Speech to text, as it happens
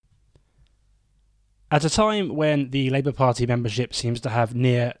At a time when the Labour Party membership seems to have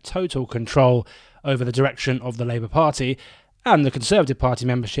near total control over the direction of the Labour Party, and the Conservative Party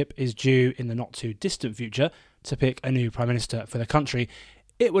membership is due in the not too distant future to pick a new Prime Minister for the country,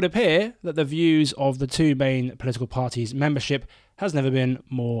 it would appear that the views of the two main political parties' membership has never been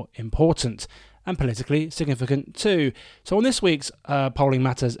more important, and politically significant too. So on this week's Polling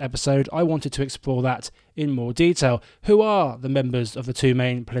Matters episode, I wanted to explore that in more detail. Who are the members of the two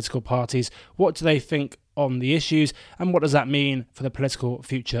main political parties? What do they think on the issues? And what does that mean for the political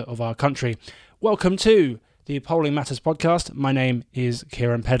future of our country? Welcome to the Polling Matters podcast. My name is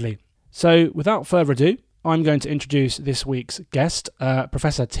Kieran Pedley. So without further ado, I'm going to introduce this week's guest,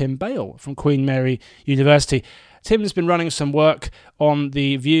 Professor Tim Bale from Queen Mary University. Tim's been running some work on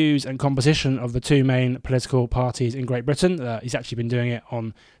the views and composition of the two main political parties in Great Britain. He's actually been doing it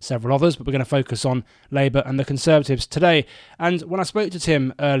on several others, but we're going to focus on Labour and the Conservatives today. And when I spoke to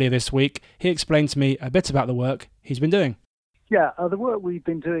Tim earlier this week, he explained to me a bit about the work he's been doing. Yeah, the work we've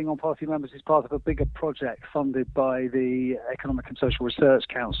been doing on party members is part of a bigger project funded by the Economic and Social Research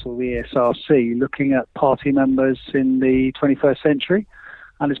Council, the ESRC, looking at party members in the 21st century.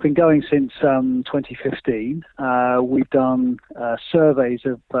 And it's been going since 2015. We've done surveys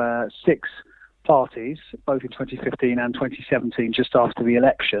of 6 parties, both in 2015 and 2017, just after the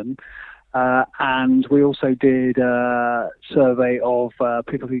election. And we also did a survey of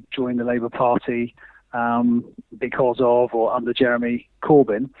people who joined the Labour Party because of or under Jeremy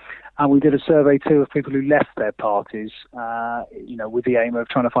Corbyn. And we did a survey too of people who left their parties, with the aim of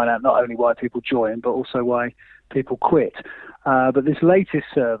trying to find out not only why people joined, but also why people quit. But this latest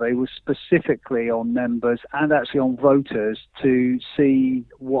survey was specifically on members and actually on voters to see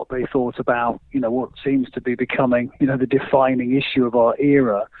what they thought about, what seems to be becoming, the defining issue of our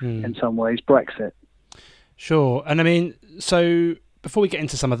era in some ways, Brexit. Sure. And I mean, so before we get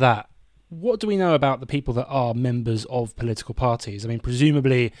into some of that, what do we know about the people that are members of political parties? I mean,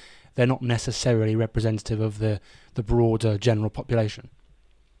 presumably they're not necessarily representative of the broader general population.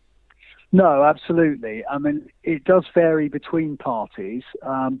 No, absolutely. I mean, it does vary between parties,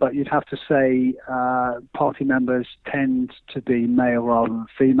 but you'd have to say party members tend to be male rather than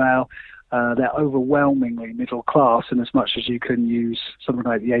female. They're overwhelmingly middle class, and as much as you can use something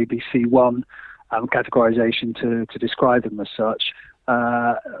like the ABC1 categorization to describe them as such,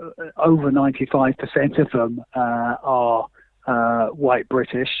 over 95% of them are white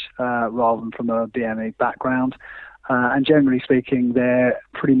British rather than from a BME background. And generally speaking, they're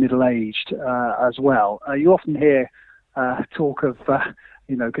pretty middle-aged as well. You often hear talk of,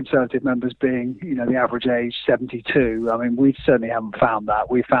 Conservative members being, the average age 72. I mean, we certainly haven't found that.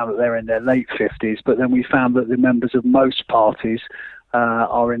 We found that they're in their late 50s, but then we found that the members of most parties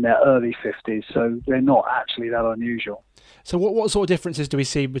are in their early 50s, so they're not actually that unusual. So what sort of differences do we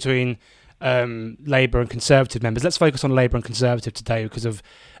see between Labour and Conservative members? Let's focus on Labour and Conservative today because of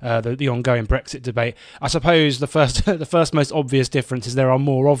the ongoing Brexit debate. I suppose the first most obvious difference is there are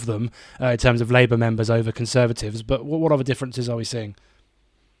more of them in terms of Labour members over Conservatives, but what other differences are we seeing?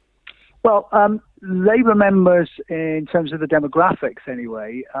 Well, Labour members, in terms of the demographics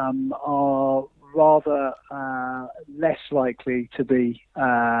anyway, are rather less likely to be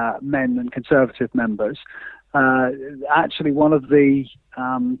men than Conservative members. Actually, one of the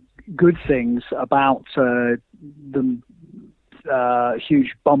good things about the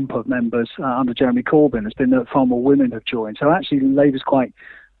huge bump of members under Jeremy Corbyn has been that far more women have joined. So actually, Labour's quite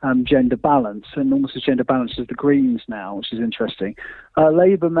gender balanced, and almost as gender balanced as the Greens now, which is interesting.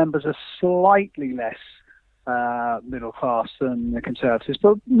 Labour members are slightly less middle class than the Conservatives,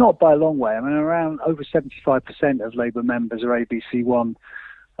 but not by a long way. I mean, around over 75% of Labour members are ABC1.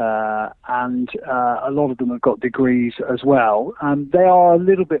 And a lot of them have got degrees as well. They are a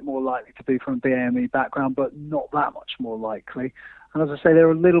little bit more likely to be from a BME background, but not that much more likely. And as I say,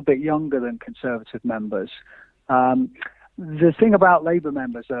 they're a little bit younger than Conservative members. The thing about Labour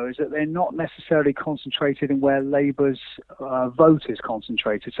members, though, is that they're not necessarily concentrated in where Labour's vote is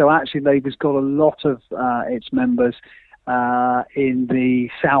concentrated. So actually, Labour's got a lot of its members in the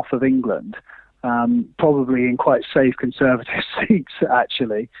south of England. Probably in quite safe Conservative seats,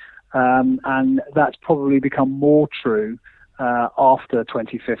 actually. And that's probably become more true after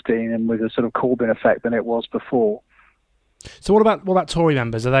 2015 and with a sort of Corbyn effect than it was before. So what about Tory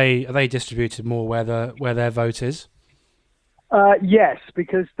members? Are they distributed more where their vote is? Yes,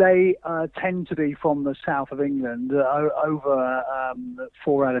 because they tend to be from the south of England. Over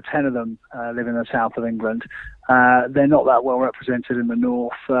 4 out of 10 of them live in the south of England. They're not that well represented in the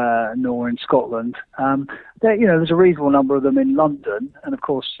north, nor in Scotland. There's a reasonable number of them in London, and of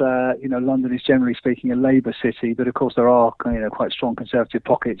course, London is generally speaking a Labour city. But of course, there are quite strong Conservative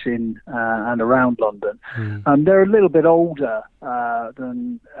pockets in and around London. They're a little bit older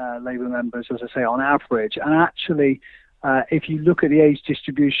than Labour members, as I say, on average, and actually. If you look at the age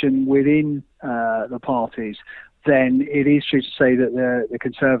distribution within the parties, then it is true to say that the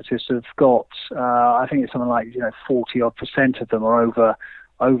Conservatives have got, I think it's something like 40% of them are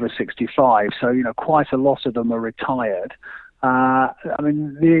over 65. So quite a lot of them are retired.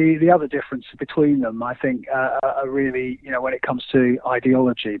 The other difference between them, I think, are really, when it comes to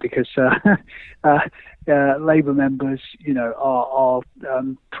ideology, because Labour members, are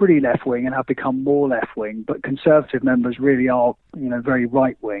pretty left-wing and have become more left-wing, but Conservative members really are, very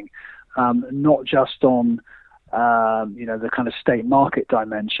right-wing, not just on, the kind of state market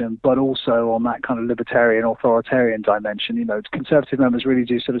dimension, but also on that kind of libertarian, authoritarian dimension. Conservative members really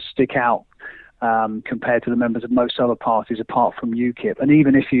do sort of stick out. Compared to the members of most other parties apart from UKIP. And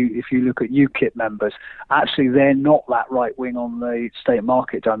even if you look at UKIP members, actually they're not that right-wing on the state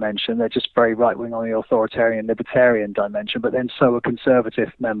market dimension. They're just very right-wing on the authoritarian, libertarian dimension, but then so are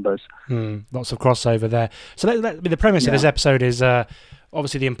Conservative members. Lots of crossover there. So the premise of this episode is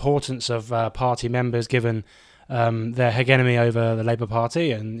obviously the importance of party members given their hegemony over the Labour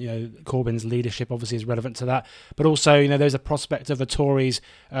Party, and Corbyn's leadership obviously is relevant to that. But also, there's a prospect of the Tories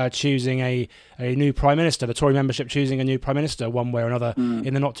choosing a new prime minister, the Tory membership choosing a new prime minister, one way or another,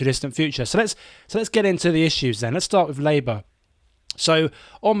 in the not too distant future. So let's get into the issues then. Let's start with Labour. So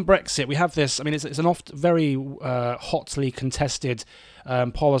on Brexit, we have this. It's an oft very hotly contested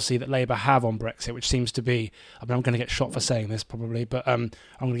policy that Labour have on Brexit, which seems to be. I'm going to get shot for saying this probably, but I'm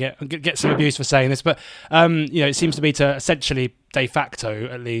going to get some abuse for saying this. But it seems to be to essentially de facto,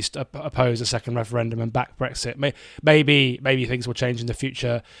 at least, oppose a second referendum and back Brexit. Maybe things will change in the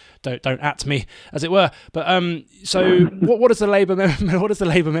future. Don't at me, as it were. But so what does the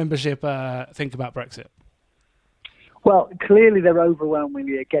Labour membership think about Brexit? Well, clearly they're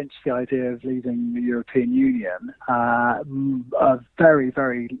overwhelmingly against the idea of leaving the European Union. A very,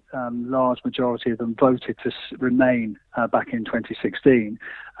 very large majority of them voted to remain back in 2016,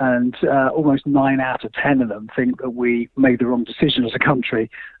 and almost 9 out of 10 of them think that we made the wrong decision as a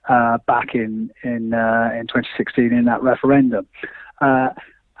country back in 2016 in that referendum.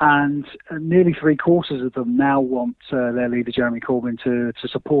 And nearly 3/4 of them now want their leader, Jeremy Corbyn, to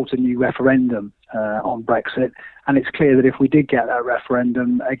support a new referendum on Brexit. And it's clear that if we did get that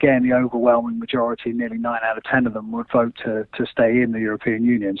referendum, again, the overwhelming majority, nearly 9 out of 10 of them, would vote to stay in the European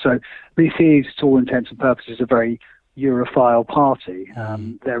Union. So this is, to all intents and purposes, a very Europhile party.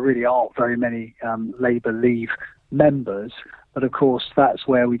 There really aren't very many Labour Leave members. But of course, that's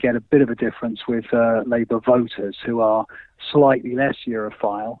where we get a bit of a difference with Labour voters, who are slightly less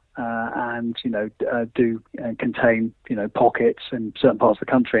Europhile and do contain pockets in certain parts of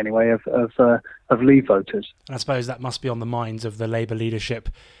the country anyway of Leave voters. And I suppose that must be on the minds of the Labour leadership.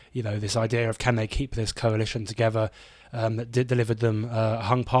 This idea of can they keep this coalition together that delivered them a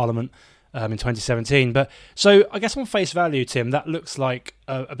hung parliament in 2017. But so I guess on face value, Tim, that looks like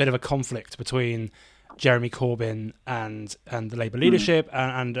a bit of a conflict between Jeremy Corbyn and the Labour leadership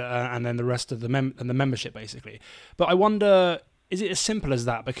and then the rest of the membership, basically. But I wonder, is it as simple as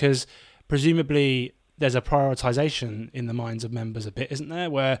that? Because presumably there's a prioritisation in the minds of members a bit, isn't there?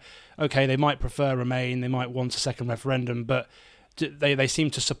 Where, okay, they might prefer Remain, they might want a second referendum, but they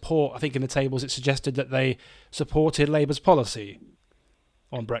seem to support, I think in the tables it suggested that they supported Labour's policy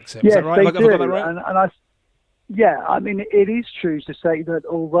on Brexit. Yes, is that right? They do. Have I got that right? It is true to say that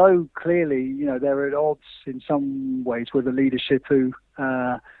although clearly, they're at odds in some ways with the leadership who,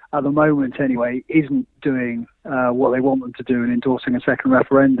 at the moment anyway, isn't doing what they want them to do in endorsing a second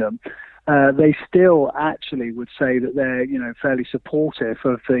referendum, they still actually would say that they're, fairly supportive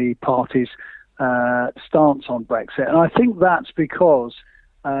of the party's stance on Brexit. And I think that's because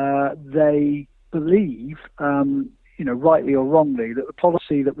they believe, rightly or wrongly, that the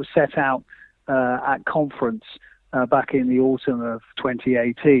policy that was set out at conference back in the autumn of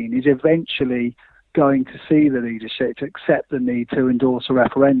 2018 is eventually going to see the leadership to accept the need to endorse a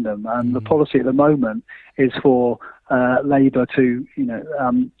referendum. And the policy at the moment is for Labour to,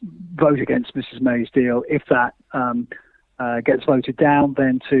 vote against Mrs May's deal. If that gets voted down,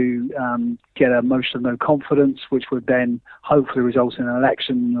 then to get a motion of no confidence, which would then hopefully result in an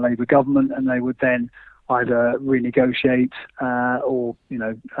election in the Labour government, and they would then either renegotiate or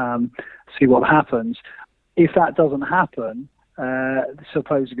see what happens. If that doesn't happen,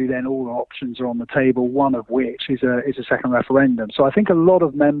 supposedly then all the options are on the table, one of which is a second referendum. So I think a lot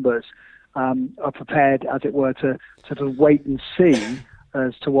of members are prepared, as it were, to sort of wait and see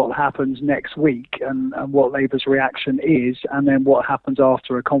as to what happens next week and what Labour's reaction is, and then what happens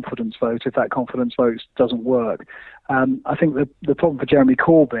after a confidence vote if that confidence vote doesn't work. I think the problem for Jeremy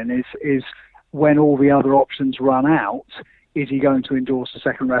Corbyn is when all the other options run out, is he going to endorse a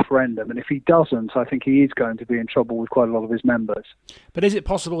second referendum? And if he doesn't, I think he is going to be in trouble with quite a lot of his members. But is it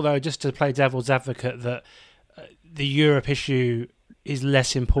possible, though, just to play devil's advocate, that the Europe issue is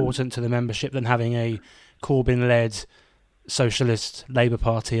less important to the membership than having a Corbyn-led socialist Labour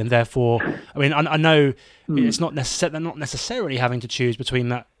Party, and therefore, I mean, I know it's not they're not necessarily having to choose between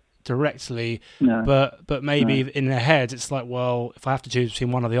that directly, but maybe in their heads it's like, well, if I have to choose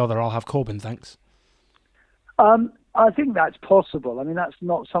between one or the other, I'll have Corbyn, thanks. I think that's possible. I mean, that's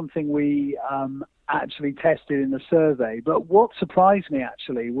not something we actually tested in the survey, but what surprised me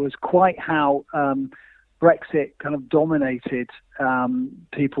actually was quite how Brexit kind of dominated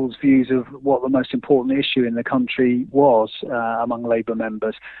people's views of what the most important issue in the country was among Labour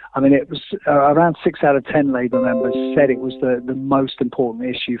members. I mean, it was around 6 out of 10 Labour members said it was the most important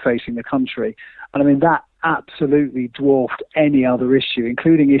issue facing the country. And I mean, that absolutely dwarfed any other issue,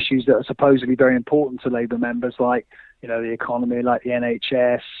 including issues that are supposedly very important to Labour members, like, you know, the economy, like the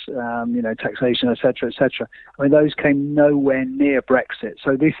NHS, you know, taxation, etc., etc. I mean, those came nowhere near Brexit.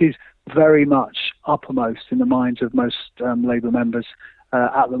 So this is very much uppermost in the minds of most Labour members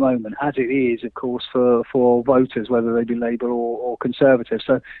at the moment, as it is, of course, for voters, whether they be Labour or Conservative.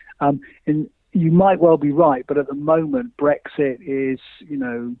 So you might well be right, but at the moment, Brexit is, you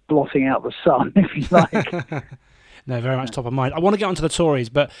know, blotting out the sun, if you like. No, very much top of mind. I want to get onto the Tories,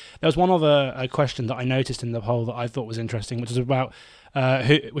 but there was one other question that I noticed in the poll that I thought was interesting, which was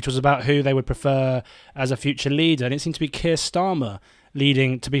about who they would prefer as a future leader, and it seemed to be Keir Starmer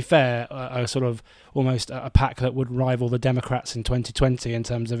leading, to be fair, a sort of almost a pack that would rival the Democrats in 2020 in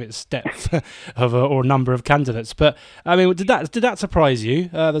terms of its depth or number of candidates. But I mean, did that surprise you?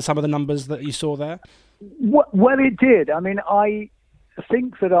 Some of the numbers that you saw there? Well, it did. I mean, I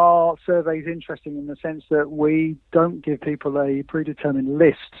think that our survey is interesting in the sense that we don't give people a predetermined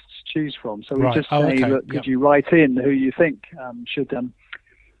list to choose from. So we just say, look, could you write in who you think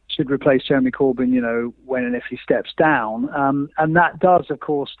should replace Jeremy Corbyn, you know, when and if he steps down. And that does, of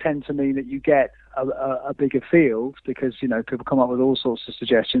course, tend to mean that you get a bigger field because, you know, people come up with all sorts of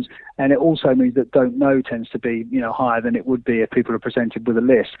suggestions. And it also means that don't know tends to be, you know, higher than it would be if people are presented with a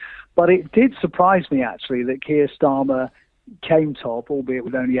list. But it did surprise me, actually, that Keir Starmer came top, albeit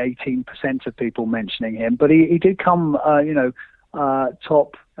with only 18% of people mentioning him. But he did come,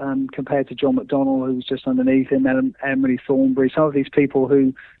 top compared to John McDonnell, who was just underneath him, and Emily Thornberry. Some of these people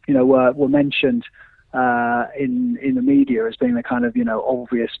who, you know, were mentioned in the media as being the kind of, you know,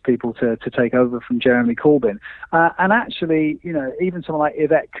 obvious people to take over from Jeremy Corbyn. And actually, you know, even someone like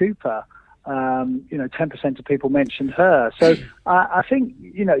Yvette Cooper, 10% of people mentioned her. So I think,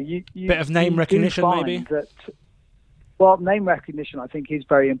 you know, you bit of name recognition, maybe. Well, name recognition, I think, is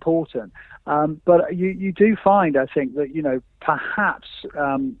very important. But you do find, I think, that, you know, perhaps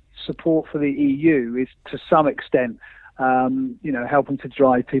support for the EU is to some extent, helping to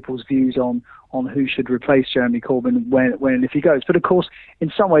drive people's views on who should replace Jeremy Corbyn when and if he goes. But, of course,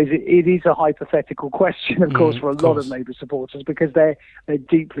 in some ways, it is a hypothetical question, of course, for a lot of Labour supporters, because they're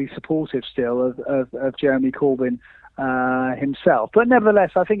deeply supportive still of Jeremy Corbyn himself. But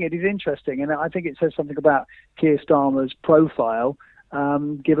nevertheless, I think it is interesting, and I think it says something about Keir Starmer's profile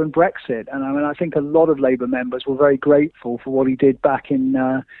given Brexit. And I mean, I think a lot of Labour members were very grateful for what he did back in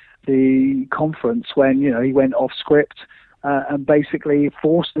the conference when, you know, he went off script and basically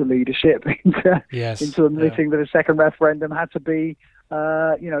forced the leadership into admitting that a second referendum had to be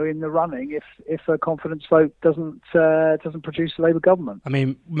in the running if a confidence vote doesn't produce a Labour government. I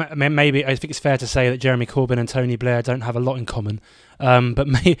mean, maybe I think it's fair to say that Jeremy Corbyn and Tony Blair don't have a lot in common,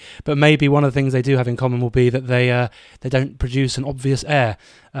 but maybe one of the things they do have in common will be that they don't produce an obvious heir.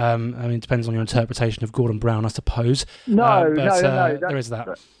 I mean, it depends on your interpretation of Gordon Brown, I suppose. No, there is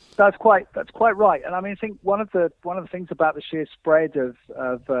that. That's quite right. And I mean, I think one of the things about the sheer spread of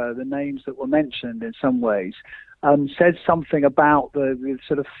the names that were mentioned in some ways says something about the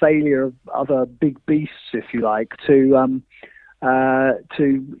sort of failure of other big beasts, if you like, to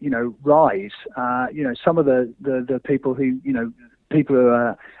rise. Some of the people who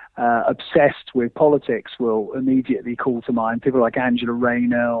are obsessed with politics will immediately call to mind people like Angela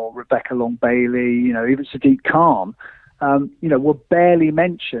Rayner or Rebecca Long Bailey, even Sadiq Khan. Were barely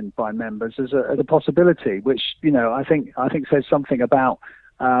mentioned by members as a possibility, which I think says something about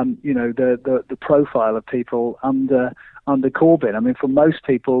the profile of people under under Corbyn. I mean, for most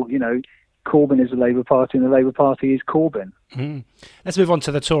people, Corbyn is the Labour Party and the Labour Party is Corbyn. Mm. Let's move on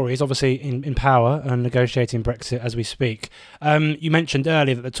to the Tories, obviously in power and negotiating Brexit as we speak. You mentioned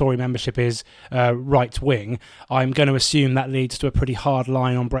earlier that the Tory membership is right-wing. I'm going to assume that leads to a pretty hard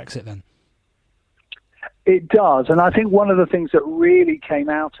line on Brexit then. It does, and I think one of the things that really came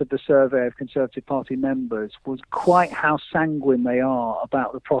out of the survey of Conservative Party members was quite how sanguine they are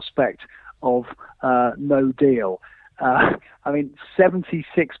about the prospect of no deal. 76%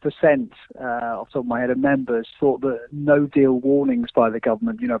 off the top of my head of members thought that no deal warnings by the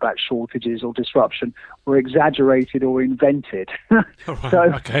government, about shortages or disruption, were exaggerated or invented. Right,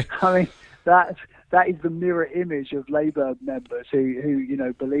 okay. I mean, that is the mirror image of Labour members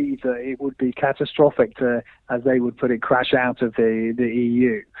who believe that it would be catastrophic to, as they would put it, crash out of the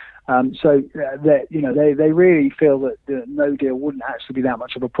EU. They really feel that the no deal wouldn't actually be that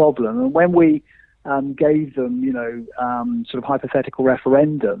much of a problem. And when we gave them, sort of hypothetical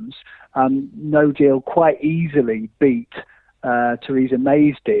referendums, no deal quite easily beat Theresa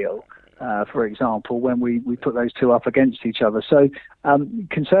May's deal. For example, when we put those two up against each other. So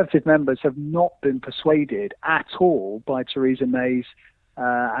Conservative members have not been persuaded at all by Theresa May's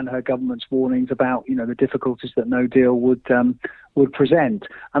and her government's warnings about, the difficulties that no deal would present.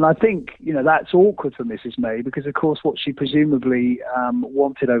 And I think, that's awkward for Mrs May because, of course, what she presumably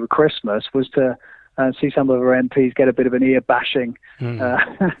wanted over Christmas was to see some of her MPs get a bit of an ear bashing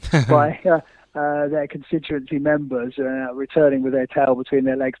by their constituency members returning with their tail between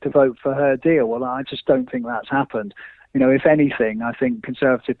their legs to vote for her deal. Well, I just don't think that's happened. If anything, I think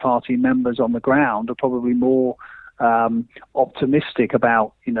Conservative Party members on the ground are probably more optimistic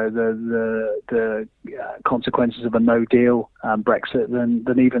about, the consequences of a no deal Brexit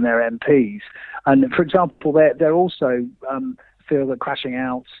than even their MPs. And for example, they're also feel that crashing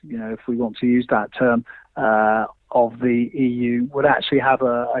out, if we want to use that term, of the EU would actually have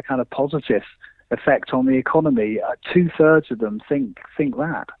a kind of positive effect on the economy. 2/3 of them think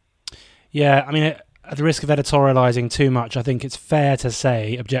that. Yeah, I mean, at the risk of editorialising too much, I think it's fair to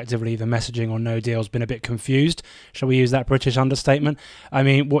say, objectively, the messaging on no deal has been a bit confused. Shall we use that British understatement? I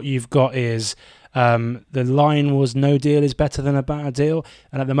mean, what you've got is the line was no deal is better than a bad deal,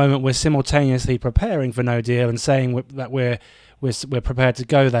 and at the moment we're simultaneously preparing for no deal and saying that we're prepared to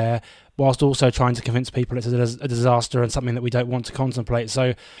go there, whilst also trying to convince people it's a disaster and something that we don't want to contemplate.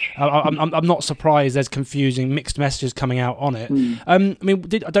 So I'm not surprised there's confusing mixed messages coming out on it. I mean,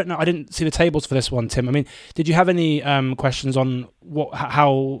 I don't know. I didn't see the tables for this one, Tim. I mean, did you have any questions on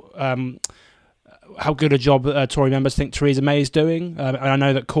how good a job Tory members think Theresa May is doing? And I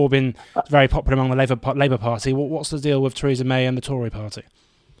know that Corbyn is very popular among the Labour Party. What's the deal with Theresa May and the Tory Party?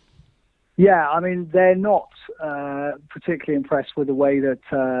 Yeah, I mean, they're not particularly impressed with the way that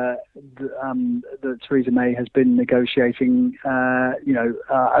that Theresa May has been negotiating.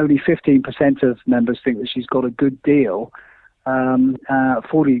 Only 15% of members think that she's got a good deal.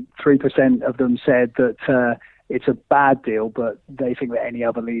 43% of them said that it's a bad deal, but they think that any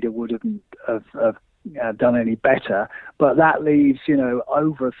other leader wouldn't have done any better. But that leaves,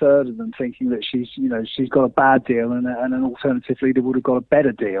 over a third of them thinking that she's got a bad deal and an alternative leader would have got a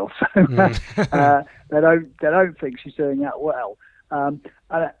better deal. So they don't think she's doing that well. I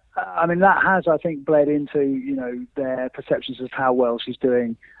mean, that has, I think, bled into, their perceptions of how well she's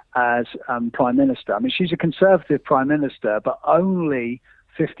doing as Prime Minister. I mean, she's a Conservative Prime Minister, but only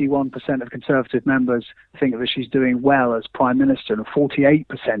 51% of Conservative members think that she's doing well as Prime Minister, and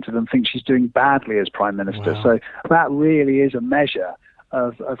 48% of them think she's doing badly as Prime Minister. Wow. So that really is a measure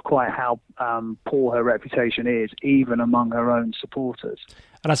of quite how poor her reputation is, even among her own supporters.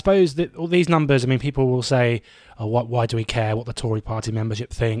 And I suppose that all these numbers, I mean, people will say, oh, why do we care what the Tory party membership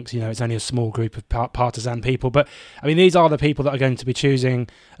thinks? It's only a small group of partisan people. But, I mean, these are the people that are going to be choosing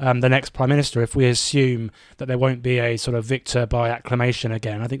the next Prime Minister if we assume that there won't be a sort of victor by acclamation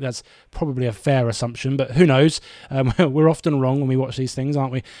again. I think that's probably a fair assumption, but who knows? We're often wrong when we watch these things,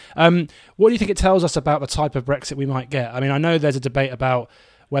 aren't we? What do you think it tells us about the type of Brexit we might get? I mean, I know there's a debate about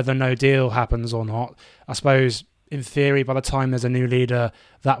whether no deal happens or not. I suppose, in theory, by the time there's a new leader,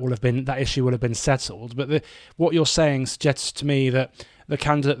 that issue will have been settled. But what you're saying suggests to me that the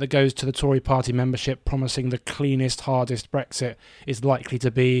candidate that goes to the Tory party membership promising the cleanest, hardest Brexit is likely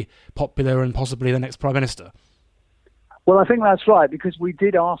to be popular and possibly the next Prime Minister. Well, I think that's right, because we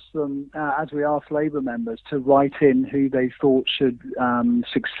did ask them, as we asked Labour members, to write in who they thought should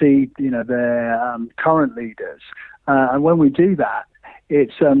succeed, their current leaders. And when we do that,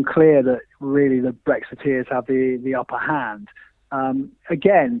 it's clear that really the Brexiteers have the upper hand.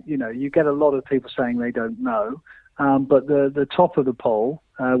 Again, you get a lot of people saying they don't know, but the top of the poll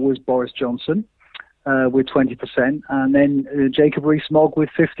was Boris Johnson, with 20%, and then Jacob Rees-Mogg with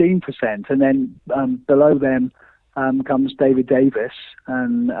 15%, and then below them comes David Davis,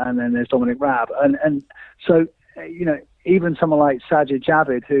 and then there's Dominic Raab, and so even someone like Sajid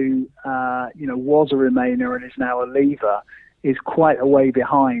Javid, who was a Remainer and is now a Leaver, is quite a way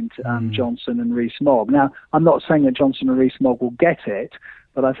behind Johnson and Rees-Mogg. Now, I'm not saying that Johnson and Rees-Mogg will get it,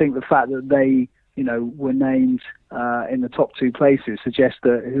 but I think the fact that they were named in the top two places suggests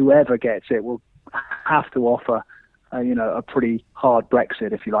that whoever gets it will have to offer a pretty hard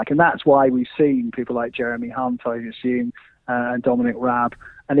Brexit, if you like. And that's why we've seen people like Jeremy Hunt, I assume, and Dominic Raab,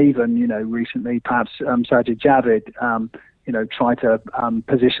 and even, recently perhaps Sajid Javid, try to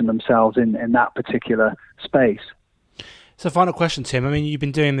position themselves in that particular space. So, final question, Tim. I mean, you've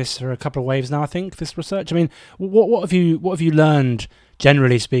been doing this for a couple of waves now, I think, this research. I mean, what have you learned,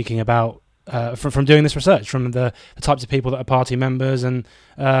 generally speaking, about from doing this research, from the types of people that are party members and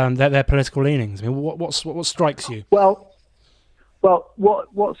their political leanings? I mean, what strikes you? Well,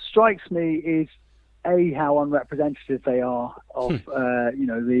 what strikes me is how unrepresentative they are of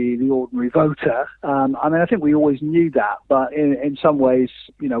the ordinary voter. I mean, I think we always knew that, but in some ways,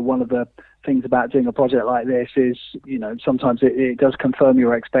 one of the things about doing a project like this is, sometimes it does confirm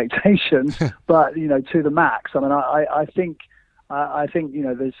your expectations, but to the max. I mean, I think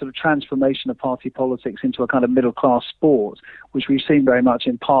the sort of transformation of party politics into a kind of middle-class sport, which we've seen very much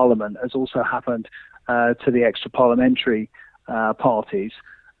in Parliament, has also happened to the extra-parliamentary parties.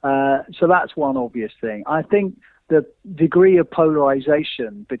 So that's one obvious thing. I think the degree of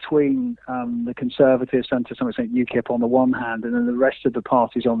polarisation between the Conservatives and to some extent UKIP on the one hand and then the rest of the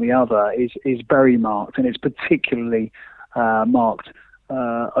parties on the other is very marked, and it's particularly marked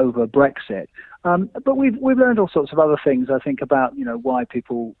over Brexit. But we've learned all sorts of other things, I think, about why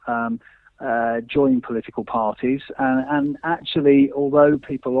people join political parties, and actually, although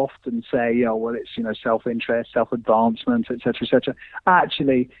people often say, well, it's self-interest, self-advancement, etc.,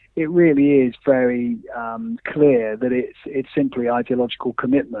 actually, it really is very clear that it's simply ideological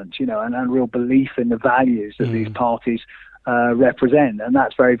commitment, and real belief in the values that these parties represent, and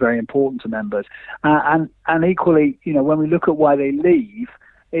that's very, very important to members. And equally, when we look at why they leave,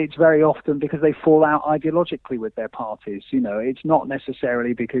 it's very often because they fall out ideologically with their parties. It's not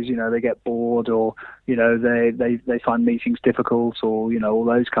necessarily because they get bored or they find meetings difficult or all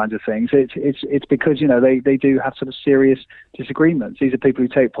those kinds of things. It's because they do have sort of serious disagreements. These are people who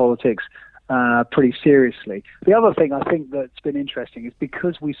take politics pretty seriously. The other thing I think that's been interesting is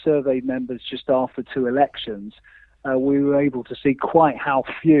because we surveyed members just after two elections, we were able to see quite how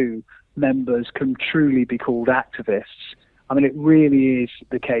few members can truly be called activists. I mean, it really is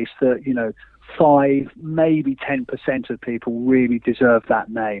the case that, 5, maybe 10% of people really deserve that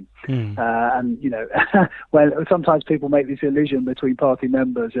name. And, well, sometimes people make this illusion between party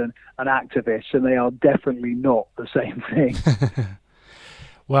members and activists, and they are definitely not the same thing.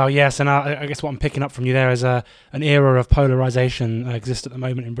 Well, yes, and I guess what I'm picking up from you there is an era of polarisation exists at the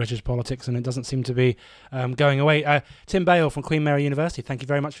moment in British politics, and it doesn't seem to be going away. Tim Bale from Queen Mary University, thank you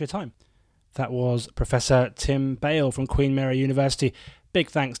very much for your time. That was Professor Tim Bale from Queen Mary University. Big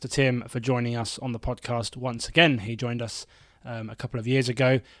thanks to Tim for joining us on the podcast once again. He joined us a couple of years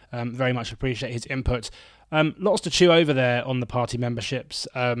ago. Very much appreciate his input. Lots to chew over there on the party memberships.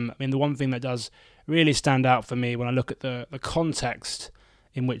 I mean, the one thing that does really stand out for me when I look at the context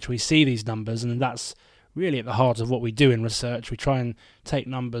in which we see these numbers, and that's really at the heart of what we do in research. We try and take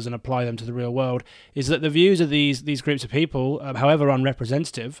numbers and apply them to the real world, is that the views of these groups of people, however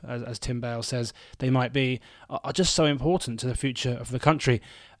unrepresentative, as Tim Bale says they might be, are just so important to the future of the country.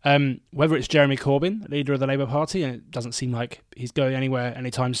 Whether it's Jeremy Corbyn, leader of the Labour Party, and it doesn't seem like he's going anywhere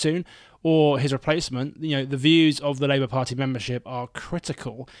anytime soon, or his replacement, the views of the Labour Party membership are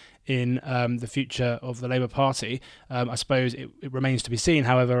critical in the future of the Labour Party. I suppose it remains to be seen,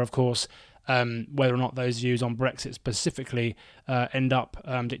 however, of course, whether or not those views on Brexit specifically end up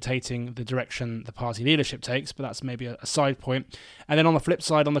dictating the direction the party leadership takes, but that's maybe a side point. And then on the flip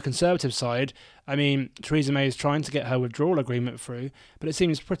side, on the Conservative side, I mean, Theresa May is trying to get her withdrawal agreement through, but it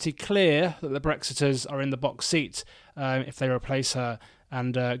seems pretty clear that the Brexiters are in the box seat if they replace her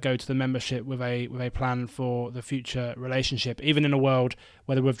and go to the membership with a plan for the future relationship, even in a world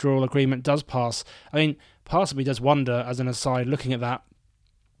where the withdrawal agreement does pass. I mean, part of me does wonder, as an aside, looking at that,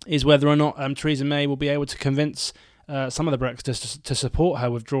 is whether or not Theresa May will be able to convince some of the Brexiters to support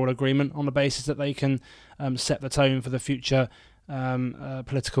her withdrawal agreement on the basis that they can set the tone for the future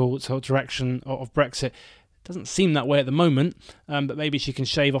political sort of direction of Brexit. Doesn't seem that way at the moment, but maybe she can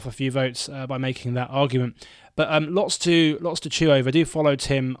shave off a few votes by making that argument. But lots to chew over. Do follow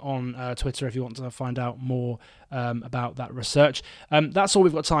Tim on Twitter if you want to find out more about that research. That's all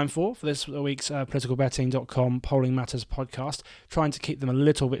we've got time for this week's politicalbetting.com Polling Matters podcast. Trying to keep them a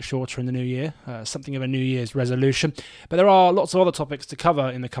little bit shorter in the new year, something of a New Year's resolution. But there are lots of other topics to cover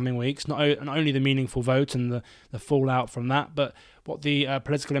in the coming weeks, not only the meaningful vote and the fallout from that, but what the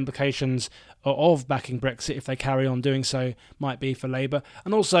political implications of backing Brexit, if they carry on doing so, might be for Labour.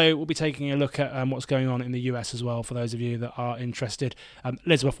 And also we'll be taking a look at what's going on in the US as well, for those of you that are interested.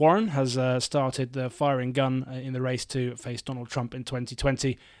 Elizabeth Warren has started the firing gun in the race to face Donald Trump in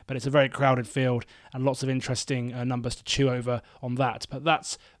 2020, but it's a very crowded field and lots of interesting numbers to chew over on that. But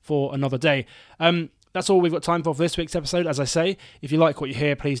that's for another day. That's all we've got time for this week's episode. As I say, if you like what you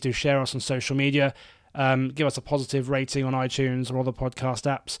hear, please do share us on social media. Give us a positive rating on iTunes or other podcast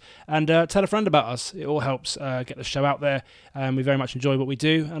apps, and tell a friend about us. It all helps get the show out there, and we very much enjoy what we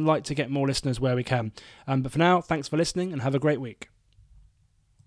do and like to get more listeners where we can. But for now, thanks for listening and have a great week.